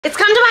It's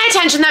come to my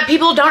attention that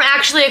people don't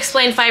actually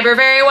explain fiber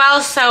very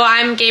well. So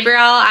I'm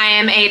Gabrielle, I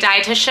am a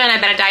dietitian. I've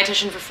been a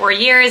dietitian for 4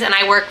 years and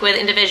I work with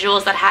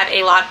individuals that have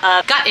a lot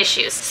of gut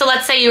issues. So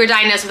let's say you were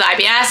diagnosed with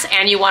IBS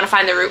and you want to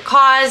find the root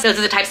cause. Those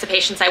are the types of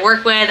patients I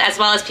work with, as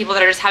well as people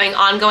that are just having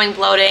ongoing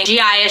bloating,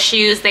 GI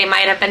issues. They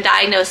might have been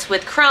diagnosed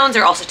with Crohn's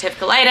or ulcerative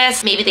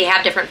colitis. Maybe they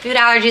have different food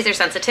allergies or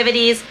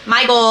sensitivities.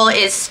 My goal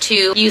is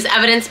to use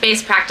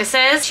evidence-based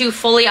practices to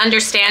fully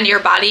understand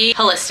your body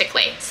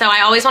holistically. So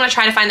I always want to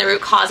try to find the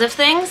root cause of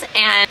things.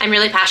 And I'm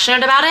really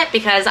passionate about it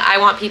because I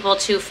want people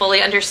to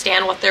fully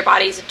understand what their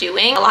body's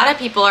doing. A lot of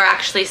people are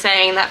actually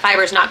saying that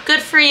fiber is not good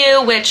for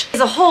you, which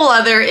is a whole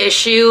other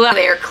issue.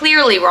 They are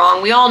clearly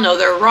wrong. We all know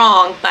they're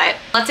wrong, but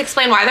let's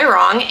explain why they're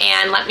wrong,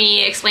 and let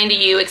me explain to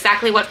you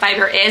exactly what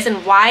fiber is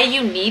and why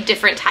you need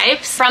different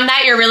types. From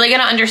that, you're really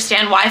gonna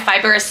understand why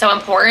fiber is so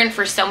important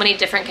for so many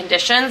different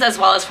conditions, as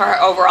well as for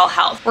our overall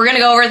health. We're gonna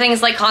go over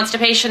things like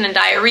constipation and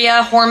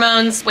diarrhea,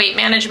 hormones, weight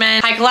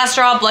management, high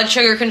cholesterol, blood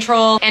sugar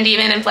control, and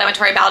even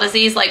inflammatory bowel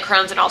disease like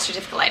Crohn's and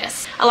ulcerative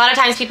colitis. A lot of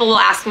times people will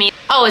ask me,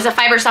 oh, is a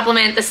fiber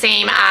supplement the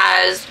same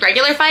as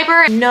regular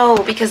fiber? No,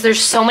 because there's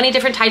so many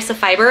different types of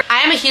fiber.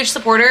 I am a huge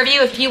supporter of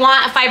you. If you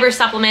want a fiber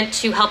supplement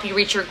to help you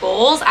reach your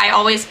goals, I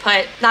always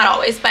put, not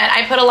always, but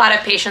I put a lot of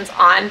patients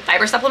on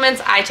fiber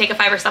supplements. I take a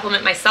fiber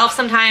supplement myself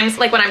sometimes,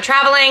 like when I'm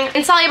traveling.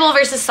 Insoluble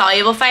versus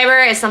soluble fiber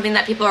is something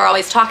that people are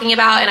always talking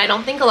about, and I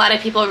don't think a lot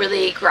of people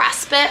really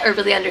grasp it or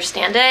really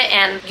understand it,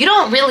 and you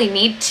don't really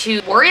need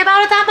to worry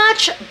about it that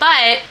much,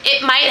 but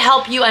it might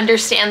help you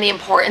understand the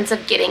importance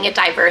of getting a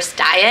diverse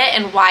diet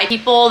and why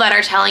people that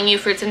are telling you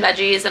fruits and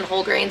veggies and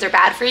whole grains are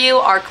bad for you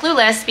are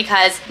clueless,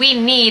 because we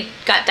need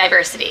gut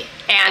diversity.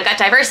 And gut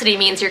diversity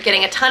means you're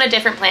getting a ton of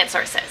different plant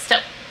sources. So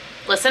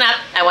listen up,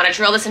 I want to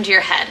drill this into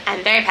your head.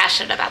 I'm very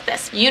passionate about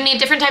this. You need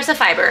different types of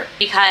fiber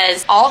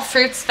because all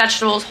fruits,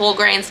 vegetables, whole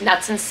grains,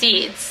 nuts, and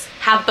seeds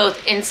have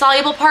both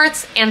insoluble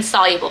parts and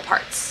soluble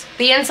parts.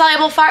 The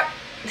insoluble part,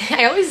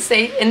 I always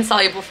say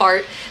insoluble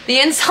part.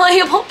 The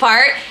insoluble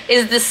part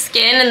is the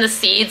skin and the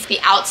seeds, the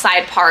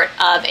outside part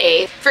of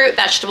a fruit,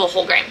 vegetable,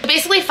 whole grain.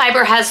 Basically,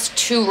 fiber has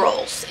two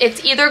roles.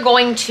 It's either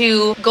going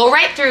to go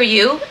right through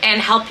you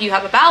and help you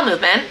have a bowel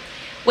movement,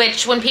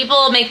 which when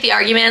people make the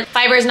argument,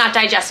 fiber is not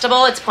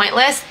digestible, it's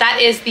pointless, that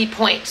is the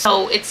point.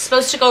 So it's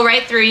supposed to go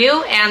right through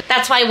you, and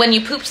that's why when you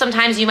poop,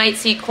 sometimes you might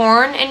see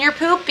corn in your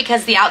poop,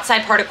 because the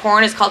outside part of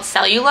corn is called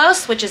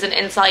cellulose, which is an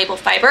insoluble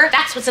fiber.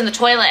 That's what's in the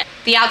toilet.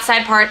 The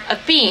outside part of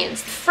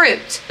beans,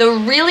 fruit, the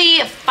really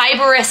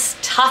fibrous,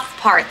 tough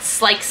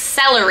parts like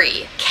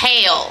celery,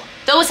 kale,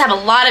 those have a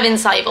lot of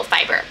insoluble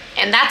fiber.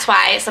 And that's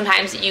why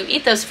sometimes you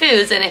eat those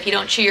foods, and if you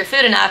don't chew your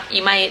food enough,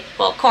 you might,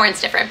 well, corn's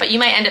different, but you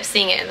might end up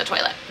seeing it in the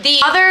toilet. The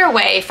other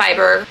way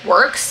fiber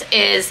works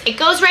is it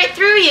goes right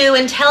through you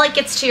until it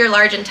gets to your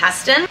large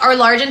intestine. Our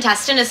large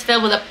intestine is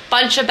filled with a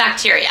bunch of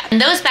bacteria, and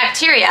those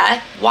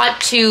bacteria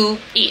want to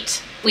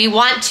eat. We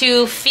want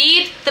to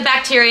feed the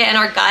bacteria in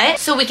our gut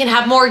so we can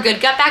have more good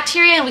gut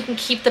bacteria and we can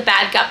keep the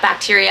bad gut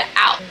bacteria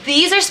out.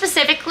 These are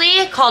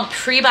specifically called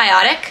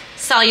prebiotic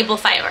soluble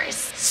fibers.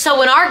 So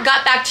when our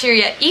gut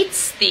bacteria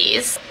eats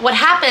these, what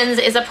happens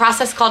is a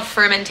process called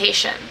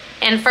fermentation.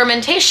 And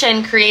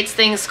fermentation creates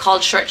things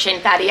called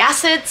short-chain fatty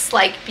acids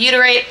like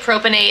butyrate,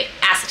 propionate,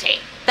 acetate.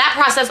 That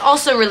process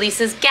also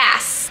releases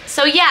gas.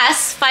 So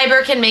yes,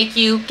 fiber can make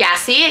you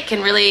gassy, it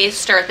can really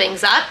stir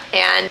things up,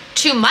 and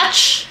too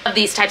much of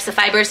these types of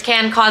fibers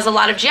can cause a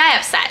lot of GI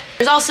upset.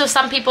 There's also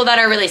some people that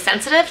are really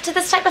sensitive to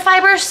this type of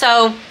fiber,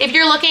 so if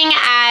you're looking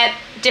at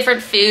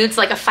different foods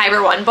like a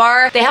Fiber One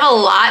bar, they have a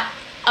lot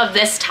of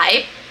this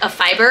type of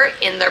fiber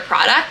in their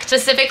product.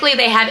 Specifically,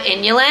 they have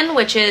inulin,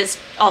 which is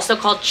also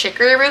called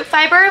chicory root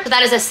fiber. So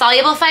that is a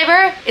soluble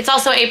fiber. It's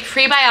also a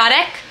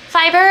prebiotic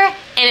fiber,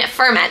 and it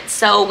ferments,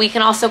 so we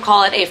can also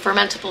call it a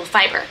fermentable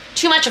fiber.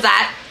 Too much of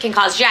that can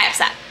cause GI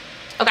upset.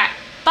 Okay,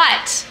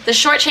 but the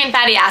short chain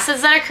fatty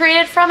acids that are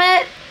created from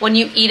it, when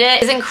you eat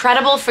it, is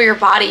incredible for your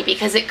body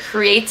because it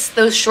creates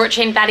those short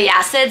chain fatty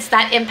acids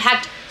that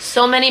impact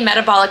so many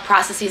metabolic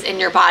processes in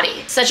your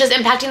body, such as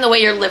impacting the way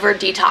your liver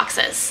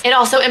detoxes. It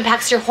also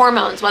impacts your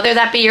hormones, whether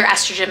that be your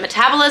estrogen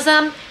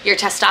metabolism, your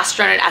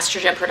testosterone and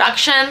estrogen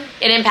production.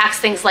 It impacts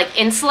things like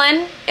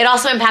insulin. It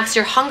also impacts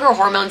your hunger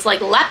hormones like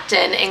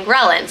leptin and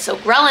ghrelin. So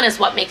ghrelin is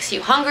what makes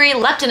you hungry.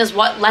 Leptin is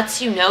what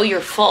lets you know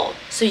you're full.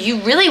 So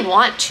you really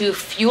want to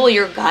fuel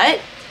your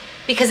gut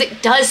because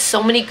it does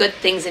so many good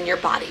things in your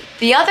body.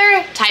 The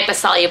other type of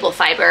soluble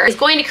fiber is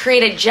going to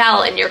create a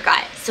gel in your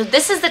gut. So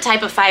this is the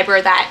type of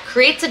fiber that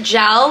creates a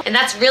gel, and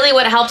that's really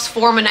what helps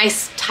form a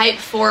nice type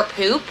 4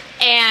 poop.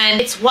 And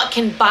it's what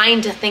can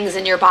bind to things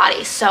in your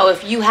body. So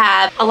if you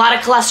have a lot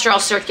of cholesterol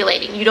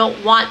circulating, you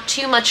don't want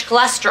too much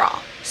cholesterol.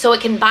 So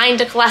it can bind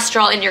to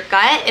cholesterol in your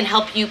gut and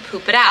help you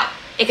poop it out.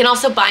 It can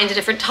also bind to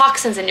different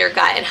toxins in your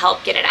gut and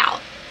help get it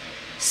out.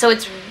 So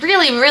it's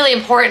really, really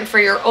important for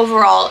your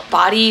overall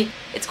body.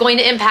 It's going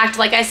to impact,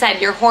 like I said,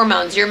 your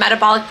hormones, your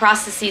metabolic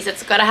processes.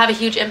 It's going to have a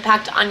huge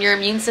impact on your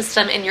immune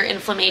system and your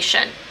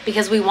inflammation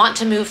because we want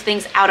to move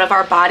things out of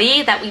our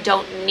body that we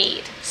don't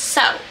need.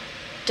 So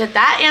did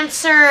that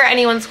answer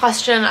anyone's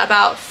question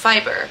about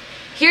fiber?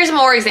 Here's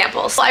more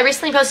examples. I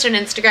recently posted on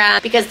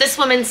Instagram because this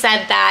woman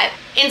said that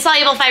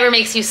insoluble fiber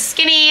makes you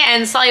skinny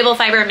and soluble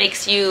fiber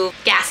makes you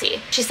gassy.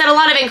 She said a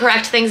lot of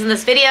incorrect things in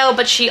this video,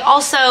 but she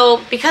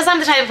also, because I'm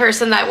the type of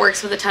person that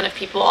works with a ton of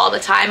people all the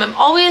time, I'm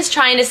always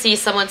trying to see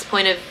someone's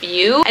point of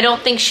view. I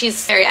don't think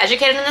she's very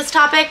educated in this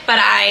topic, but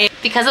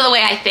because of the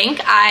way I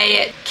think,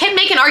 I can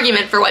make an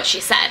argument for what she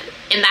said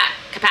in that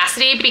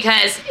capacity,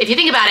 because if you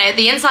think about it,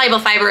 the insoluble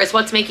fiber is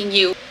what's making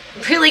you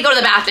really go to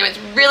the bathroom. It's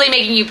really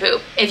making you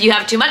poop. If you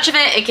have too much of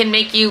it, it can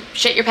make you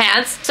shit your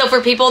pants. So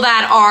for people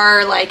that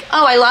are like,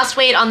 oh, I lost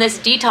weight on this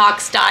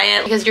detox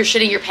diet because you're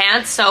shitting your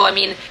pants. So I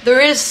mean, there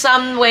is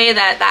some way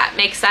that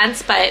makes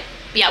sense, but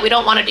yeah, we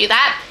don't want to do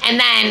that. And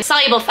then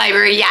soluble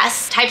fiber,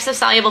 yes, types of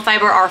soluble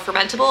fiber are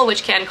fermentable,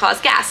 which can cause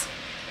gas,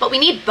 but we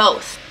need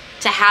both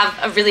to have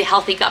a really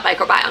healthy gut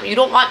microbiome. You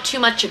don't want too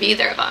much of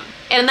either of them.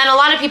 And then a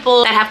lot of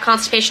people that have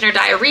constipation or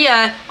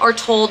diarrhea are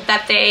told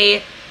that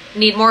they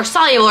need more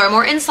soluble or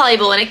more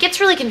insoluble, and it gets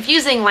really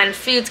confusing when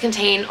foods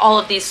contain all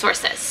of these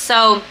sources.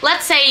 So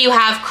let's say you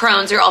have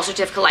Crohn's or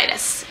ulcerative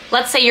colitis.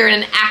 Let's say you're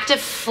in an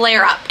active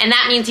flare-up, and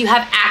that means you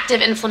have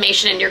active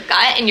inflammation in your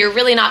gut and you're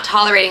really not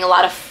tolerating a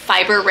lot of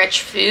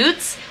fiber-rich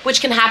foods,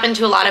 which can happen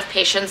to a lot of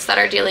patients that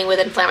are dealing with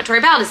inflammatory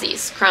bowel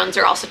disease, Crohn's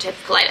or ulcerative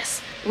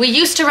colitis. We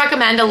used to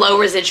recommend a low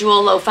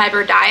residual, low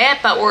fiber diet,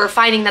 but we're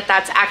finding that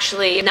that's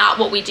actually not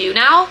what we do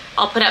now.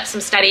 I'll put up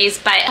some studies,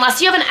 but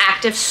unless you have an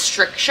active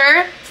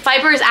stricture,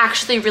 fiber is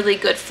actually really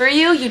good for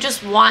you. You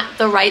just want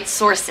the right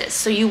sources.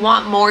 So you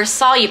want more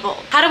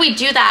soluble. How do we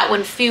do that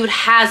when food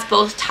has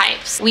both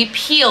types? We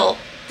peel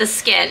the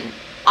skin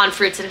on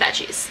fruits and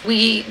veggies.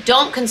 We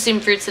don't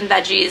consume fruits and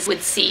veggies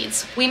with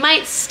seeds. We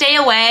might stay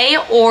away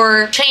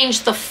or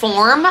change the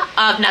form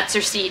of nuts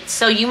or seeds.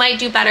 So you might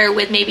do better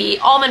with maybe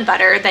almond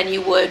butter than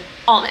you would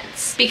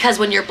almonds. Because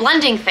when you're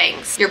blending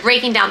things, you're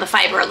breaking down the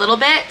fiber a little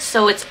bit,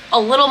 so it's a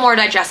little more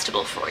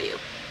digestible for you.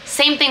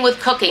 Same thing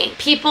with cooking.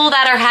 People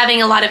that are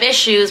having a lot of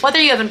issues, whether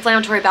you have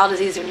inflammatory bowel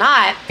disease or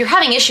not, you're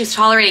having issues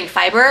tolerating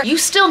fiber, you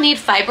still need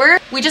fiber.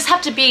 We just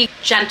have to be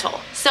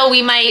gentle. So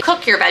we might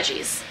cook your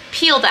veggies,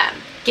 peel them,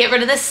 get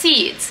rid of the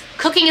seeds.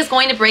 Cooking is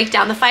going to break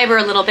down the fiber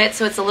a little bit,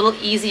 so it's a little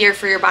easier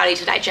for your body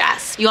to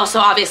digest. You also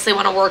obviously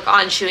want to work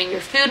on chewing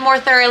your food more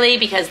thoroughly,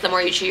 because the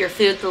more you chew your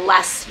food, the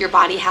less your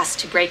body has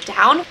to break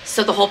down.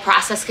 So the whole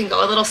process can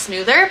go a little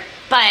smoother.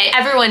 But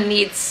everyone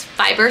needs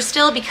fiber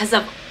still because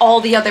of all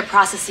the other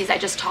processes I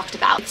just talked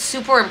about. It's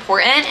super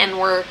important, and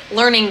we're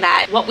learning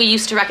that what we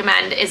used to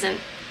recommend isn't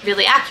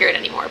really accurate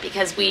anymore,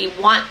 because we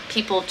want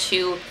people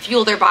to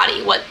fuel their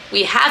body. What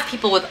we have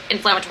people with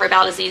inflammatory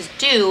bowel disease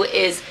do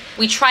is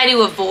we try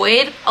to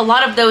avoid a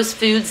lot of those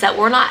foods that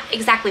we're not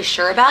exactly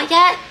sure about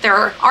yet.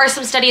 There are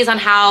some studies on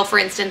how, for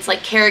instance, like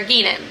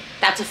carrageenan,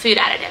 that's a food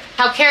additive,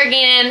 how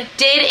carrageenan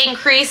did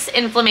increase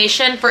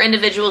inflammation for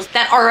individuals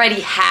that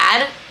already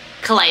had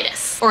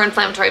colitis or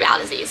inflammatory bowel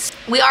disease.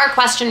 We are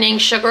questioning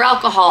sugar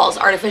alcohols,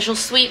 artificial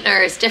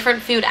sweeteners,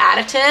 different food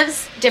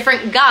additives,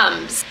 different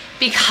gums,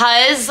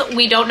 because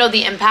we don't know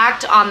the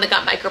impact on the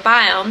gut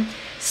microbiome.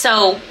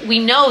 So we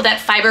know that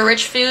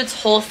fiber-rich foods,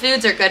 whole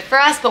foods are good for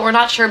us, but we're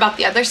not sure about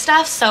the other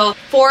stuff. So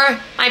for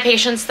my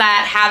patients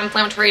that have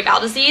inflammatory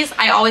bowel disease,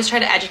 I always try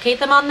to educate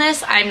them on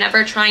this. I'm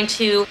never trying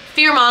to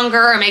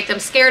fearmonger or make them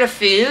scared of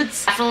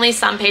foods. Definitely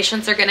some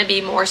patients are gonna be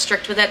more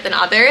strict with it than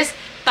others,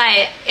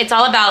 but it's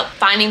all about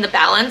finding the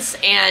balance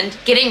and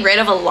getting rid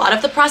of a lot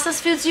of the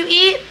processed foods you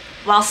eat,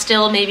 while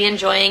still maybe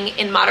enjoying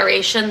in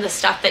moderation the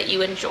stuff that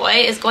you enjoy,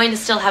 is going to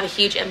still have a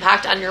huge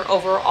impact on your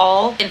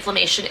overall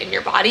inflammation in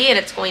your body, and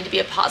it's going to be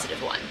a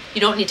positive one.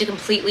 You don't need to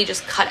completely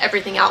just cut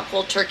everything out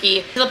cold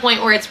turkey to the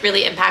point where it's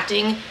really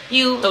impacting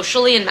you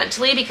socially and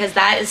mentally, because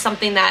that is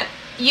something that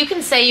you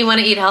can say you want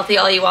to eat healthy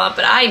all you want,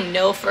 but I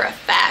know for a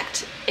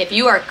fact if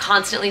you are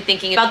constantly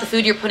thinking about the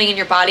food you're putting in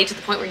your body to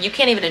the point where you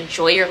can't even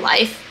enjoy your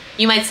life,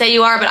 you might say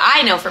you are, but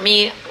I know for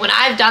me, when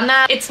I've done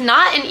that, it's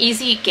not an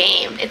easy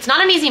game. It's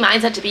not an easy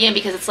mindset to be in,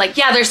 because it's like,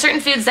 yeah, there's certain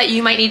foods that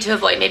you might need to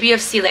avoid. Maybe you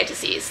have celiac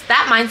disease.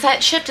 That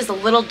mindset shift is a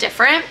little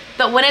different,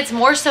 but when it's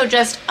more so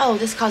just, oh,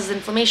 this causes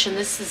inflammation,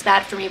 this is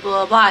bad for me,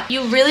 blah, blah, blah,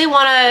 you really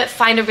want to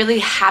find a really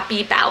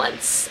happy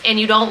balance, and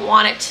you don't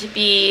want it to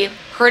be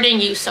hurting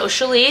you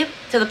socially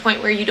to the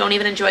point where you don't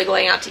even enjoy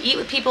going out to eat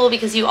with people,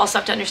 because you also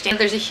have to understand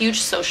there's a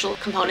huge social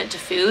component to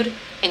food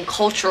and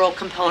cultural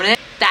component,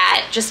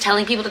 that just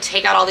telling people to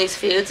take out all these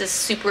foods is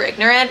super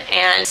ignorant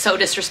and so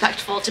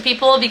disrespectful to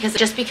people, because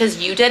just because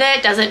you did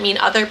it doesn't mean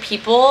other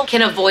people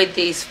can avoid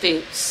these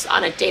foods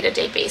on a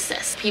day-to-day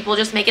basis. People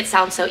just make it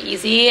sound so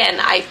easy,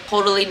 and I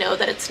totally know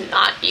that it's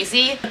not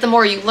easy. But the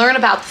more you learn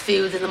about the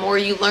foods and the more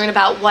you learn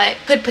about what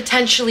could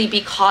potentially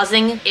be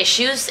causing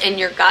issues in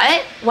your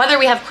gut, whether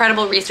we have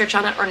credible research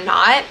on it or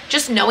not,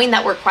 just knowing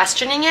that we're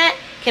questioning it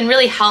can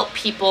really help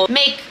people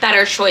make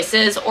better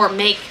choices, or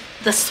make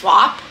the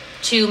swap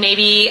to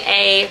maybe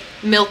a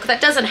milk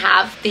that doesn't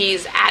have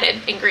these added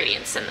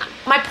ingredients in them.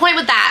 My point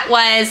with that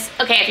was,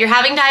 okay, if you're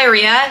having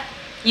diarrhea,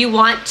 you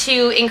want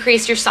to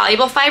increase your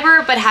soluble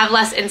fiber but have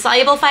less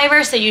insoluble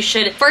fiber. So you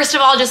should first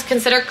of all just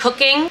consider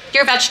cooking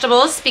your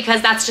vegetables,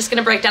 because that's just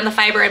gonna break down the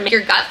fiber and make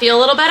your gut feel a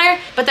little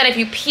better. But then if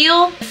you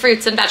peel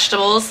fruits and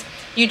vegetables,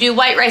 you do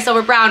white rice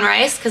over brown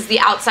rice, because the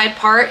outside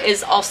part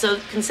is also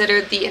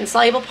considered the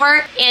insoluble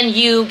part, and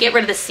you get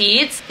rid of the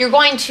seeds, you're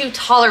going to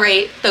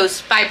tolerate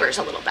those fibers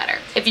a little better.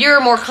 If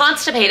you're more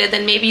constipated,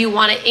 then maybe you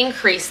want to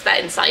increase that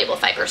insoluble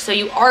fiber. So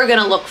you are going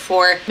to look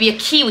for maybe a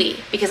kiwi,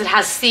 because it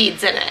has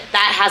seeds in it.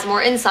 That has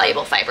more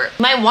insoluble fiber.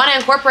 You might want to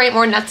incorporate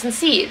more nuts and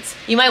seeds.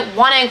 You might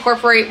want to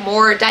incorporate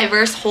more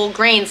diverse whole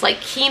grains like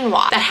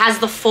quinoa that has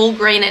the full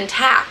grain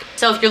intact.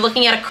 So if you're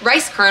looking at a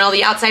rice kernel,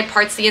 the outside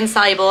part's the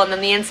insoluble and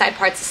then the inside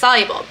part's the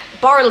soluble.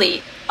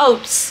 Barley,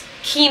 oats,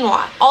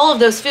 quinoa, all of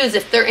those foods,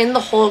 if they're in the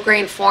whole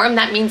grain form,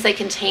 that means they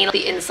contain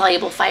the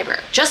insoluble fiber.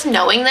 Just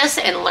knowing this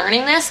and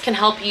learning this can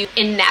help you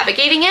in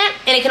navigating it,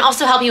 and it can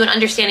also help you in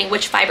understanding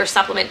which fiber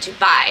supplement to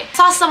buy. I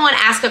saw someone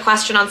ask a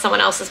question on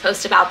someone else's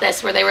post about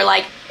this where they were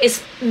like,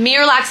 is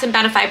Miralax and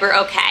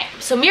Benefiber okay?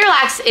 So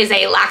Miralax is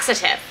a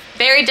laxative.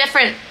 Very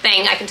different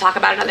thing I can talk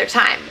about another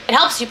time. It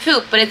helps you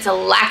poop, but it's a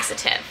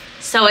laxative.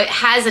 So it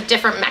has a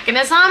different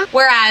mechanism,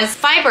 whereas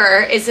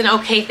fiber is an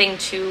okay thing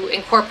to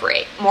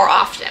incorporate more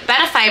often.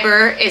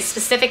 Benefiber is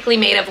specifically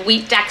made of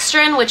wheat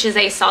dextrin, which is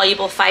a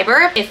soluble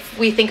fiber. If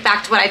we think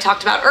back to what I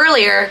talked about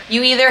earlier,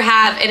 you either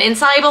have an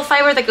insoluble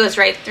fiber that goes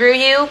right through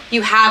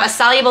you have a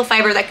soluble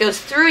fiber that goes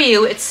through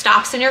you, it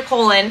stops in your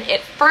colon,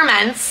 it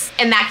ferments,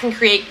 and that can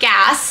create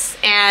gas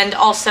and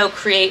also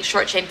create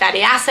short-chain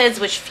fatty acids,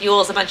 which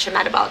fuels a bunch of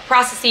metabolic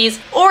processes.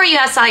 Or you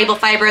have soluble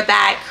fiber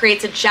that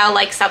creates a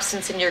gel-like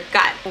substance in your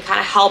gut and kind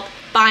of help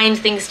bind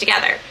things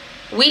together.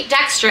 Wheat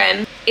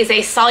dextrin is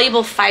a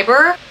soluble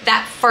fiber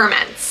that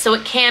ferments, so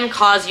it can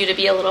cause you to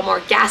be a little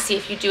more gassy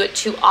if you do it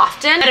too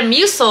often.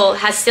 Metamucil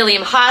has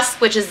psyllium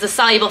husk, which is the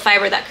soluble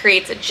fiber that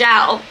creates a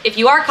gel. If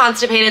you are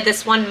constipated,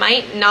 this one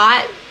might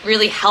not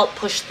really help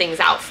push things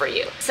out for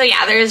you. So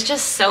yeah, there's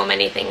just so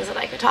many things that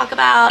I could talk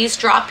about. Please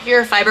drop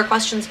your fiber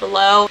questions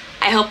below.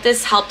 I hope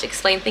this helped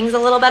explain things a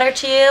little better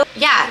to you.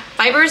 Yeah,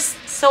 fiber's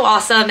so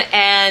awesome,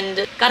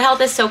 and gut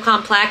health is so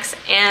complex,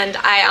 and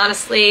I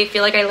honestly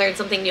feel like I learn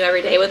something new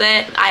every day with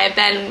it. I have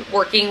been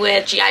working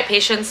with GI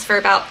patients for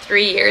about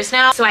 3 years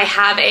now, so I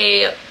have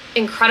a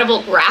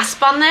incredible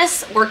grasp on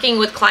this. Working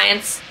with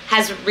clients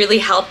has really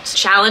helped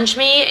challenge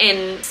me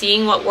in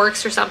seeing what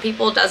works for some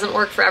people doesn't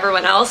work for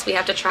everyone else. We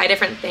have to try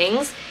different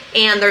things.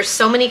 And there's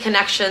so many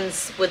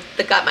connections with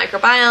the gut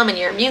microbiome and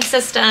your immune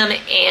system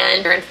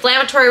and your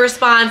inflammatory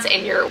response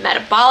and your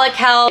metabolic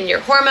health and your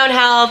hormone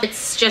health.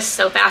 It's just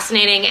so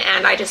fascinating,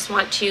 and I just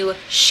want to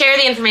share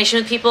the information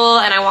with people,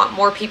 and I want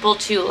more people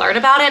to learn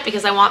about it,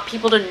 because I want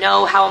people to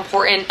know how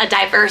important a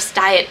diverse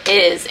diet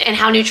is and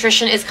how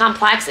nutrition is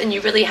complex, and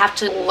you really have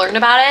to learn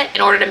about it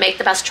in order to make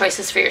the best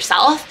choices for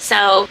yourself.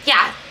 So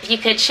yeah, if you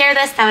could share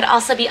this, that would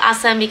also be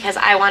awesome, because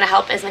I want to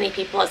help as many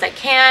people as I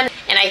can.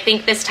 And I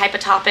think this type of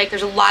topic,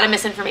 there's a lot of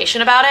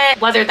misinformation about it,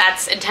 whether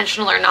that's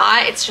intentional or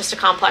not. It's just a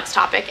complex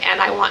topic,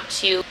 and I want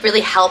to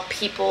really help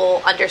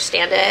people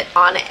understand it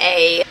on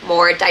a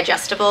more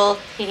digestible,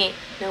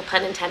 no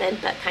pun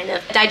intended, but kind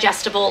of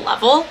digestible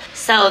level,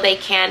 so they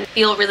can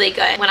feel really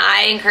good. When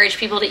I encourage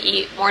people to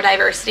eat more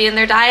diversity in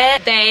their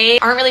diet, they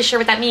aren't really sure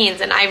what that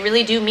means, and I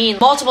really do mean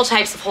multiple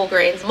types of whole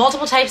grains,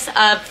 multiple types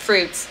of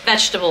fruits,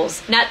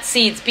 vegetables, nuts,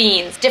 seeds,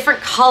 beans,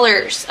 different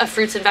colors of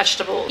fruits and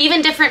vegetables,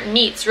 even different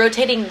meats,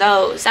 rotating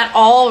those. That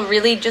all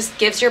really just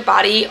gives your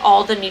body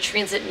all the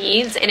nutrients it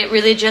needs, and it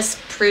really just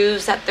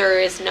proves that there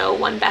is no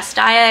one best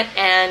diet.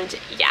 And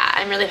yeah,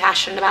 I'm really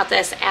passionate about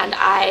this, and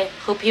I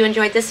hope you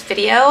enjoyed this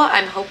video.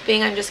 I'm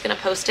hoping I'm just gonna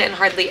post it and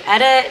hardly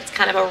edit. It's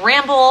kind of a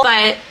ramble, but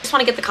I just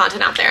want to get the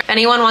content out there. If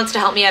anyone wants to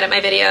help me edit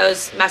my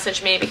videos,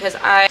 message me, because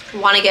I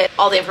want to get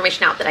all the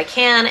information out that I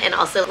can and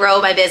also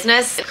grow my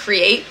business and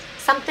create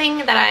something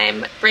that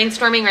I'm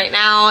brainstorming right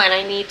now and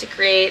I need to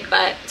create,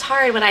 but it's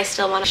hard when I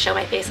still want to show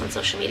my face on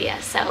social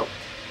media. So,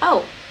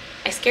 oh,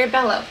 I scared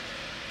Bello.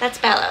 That's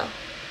Bello.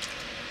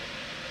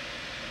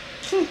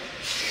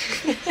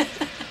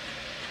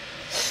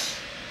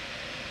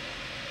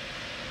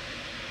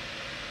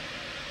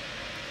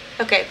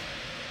 Okay.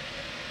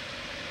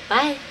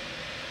 Bye.